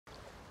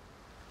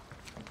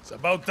It's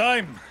about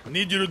time.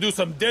 Need you to do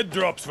some dead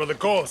drops for the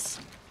cause.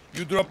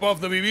 You drop off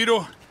the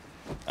viviro,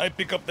 I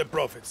pick up the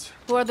profits.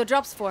 Who are the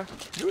drops for?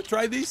 You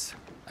try these?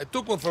 I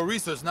took one for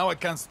research, now I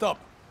can't stop.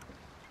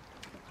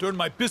 Turn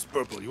my piss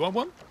purple. You want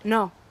one?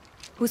 No.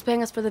 Who's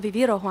paying us for the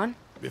viviro, Juan?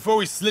 Before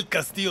we slit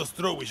Castillo's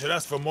throat, we should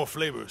ask for more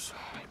flavors.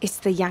 It's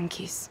the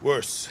Yankees.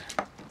 Worse.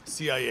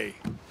 CIA.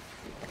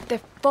 The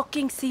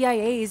fucking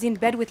CIA is in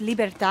bed with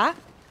Libertad?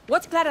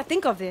 What's Clara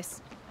think of this?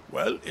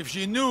 Well, if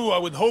she knew, I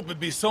would hope it'd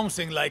be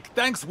something like,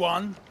 "Thanks,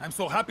 Juan. I'm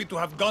so happy to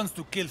have guns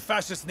to kill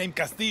fascists named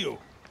Castillo."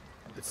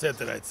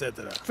 Etc.,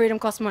 etc. Freedom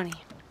costs money.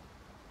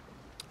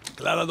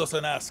 Clara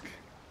doesn't ask,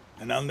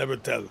 and I'll never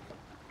tell.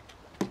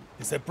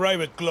 It's a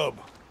private club.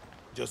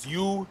 Just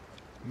you,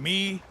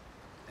 me,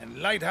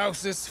 and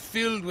lighthouses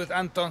filled with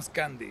Anton's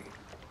candy.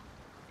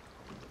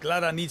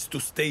 Clara needs to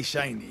stay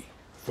shiny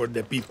for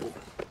the people.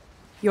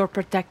 You're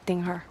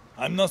protecting her.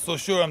 I'm not so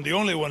sure I'm the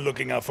only one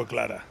looking out for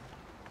Clara.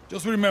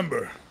 Just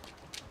remember,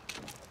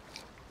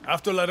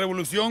 after La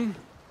Revolución,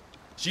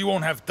 she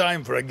won't have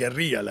time for a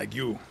guerrilla like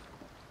you.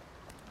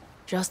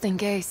 Just in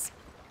case.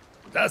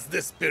 That's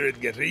the spirit,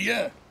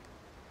 guerrilla.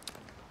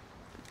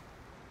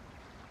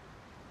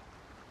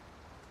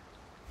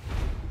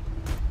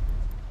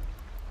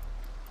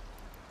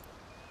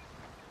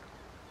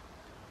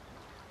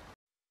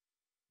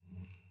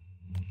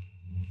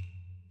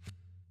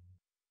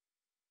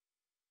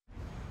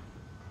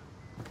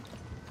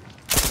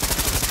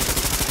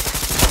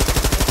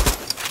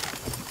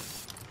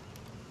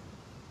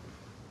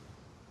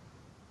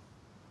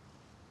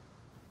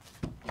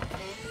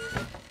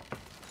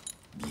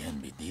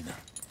 Bien metida.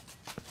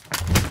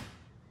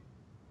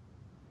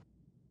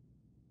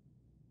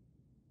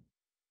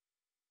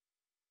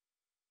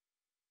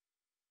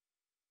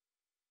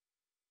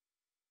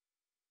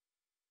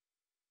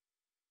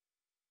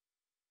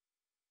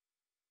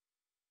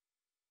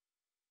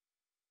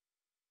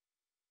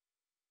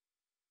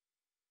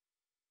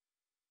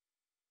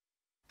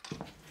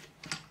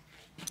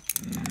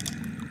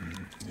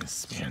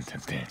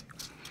 Despiértate.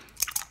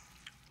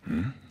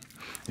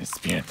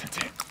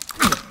 Despiértate.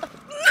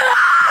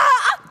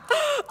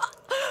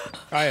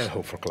 I had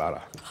hope for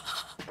Clara,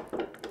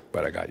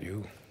 but I got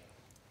you.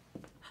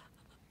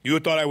 You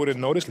thought I wouldn't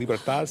notice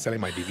Libertad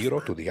selling my viviro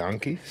to the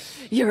Yankees?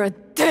 You're a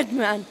dead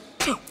man!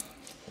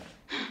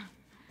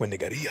 When the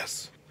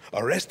guerrillas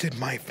arrested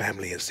my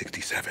family in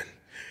 '67,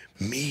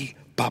 me,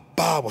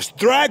 Papa, was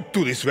dragged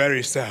to this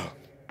very cell.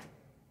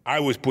 I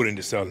was put in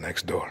the cell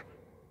next door.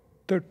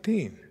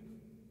 13.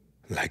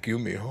 Like you,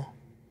 mijo.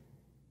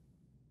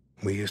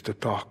 We used to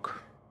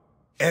talk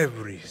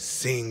every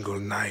single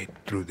night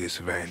through this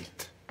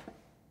vent.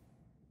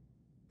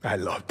 I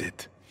loved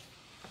it.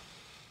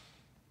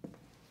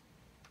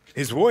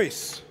 His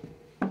voice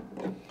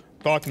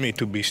taught me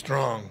to be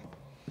strong,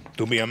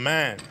 to be a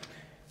man.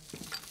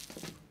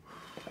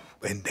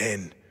 And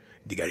then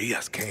the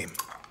guerrillas came.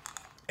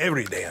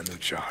 Every day a new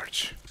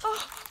charge.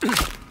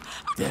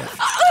 Death.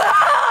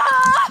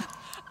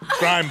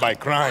 Crime by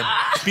crime,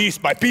 piece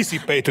by piece he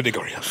paid to the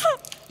guerrillas.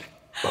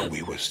 But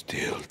we would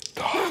still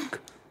talk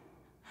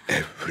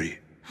every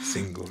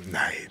single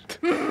night.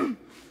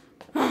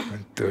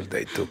 Until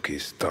they took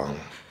his tongue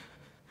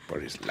for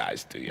his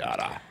lies to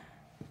Yara.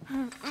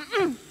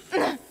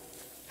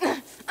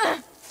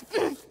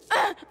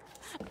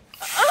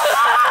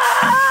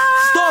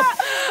 Stop!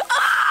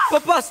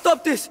 Papa,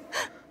 stop this!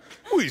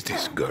 Who is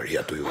this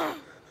guerrilla to you?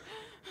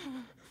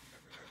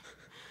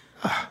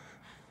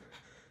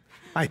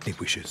 I think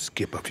we should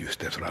skip a few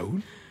steps,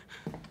 Raúl.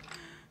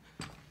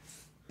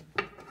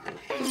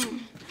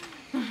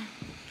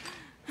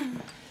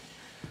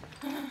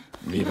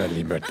 Viva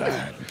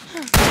Libertad.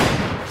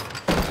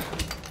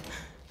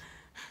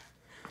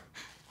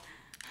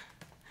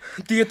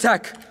 The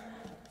attack.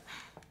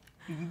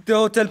 The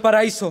Hotel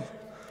Paraíso.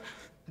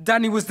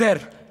 Danny was there.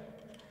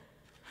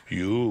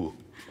 You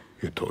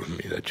told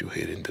me that you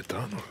hid in the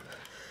tunnel.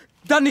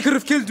 Danny could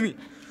have killed me.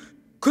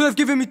 Could have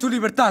given me to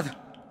Libertad.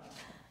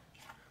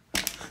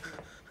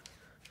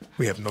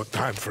 We have no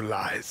time for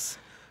lies.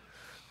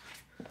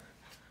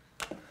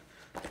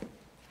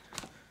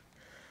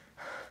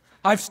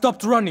 I've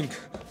stopped running.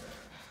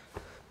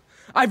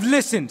 I've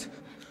listened.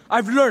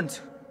 I've learned.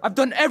 I've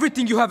done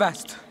everything you have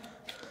asked.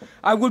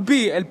 I will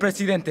be El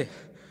Presidente.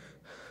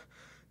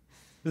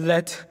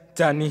 Let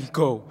Danny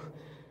go.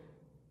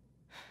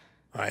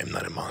 I am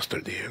not a monster,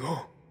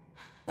 Diego.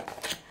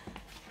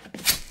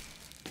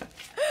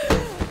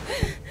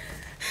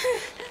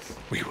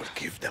 We will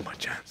give them a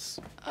chance.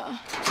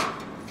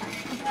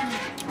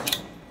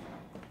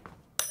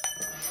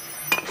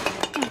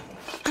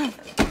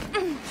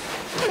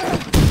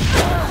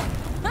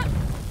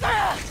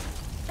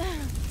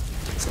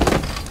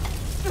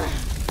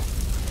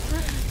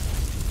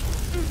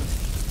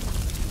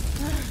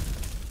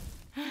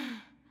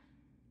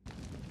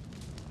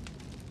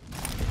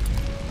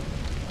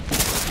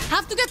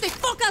 Have to get the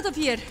fuck out of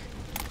here!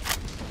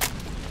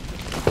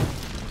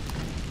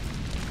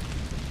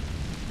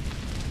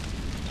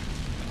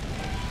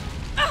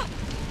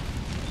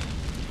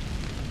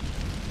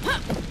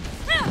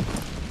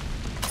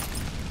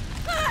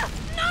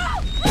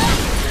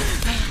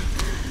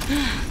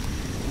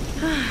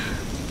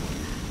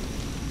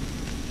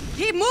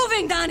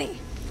 doing, Danny?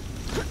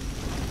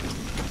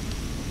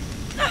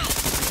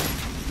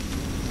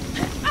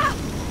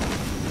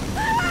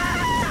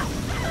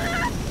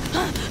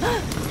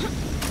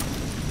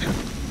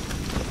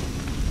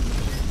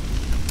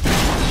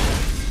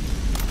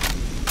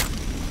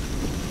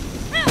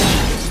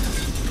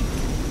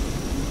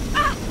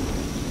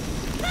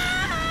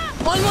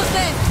 Almost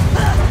there!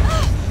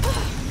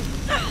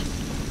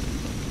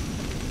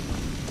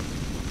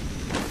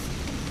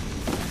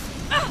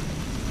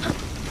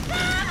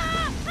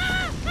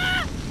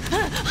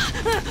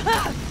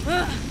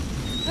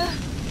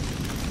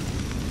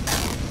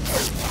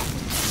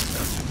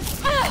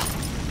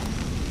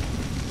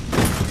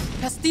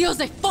 Castillo's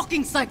a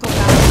fucking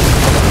psychopath!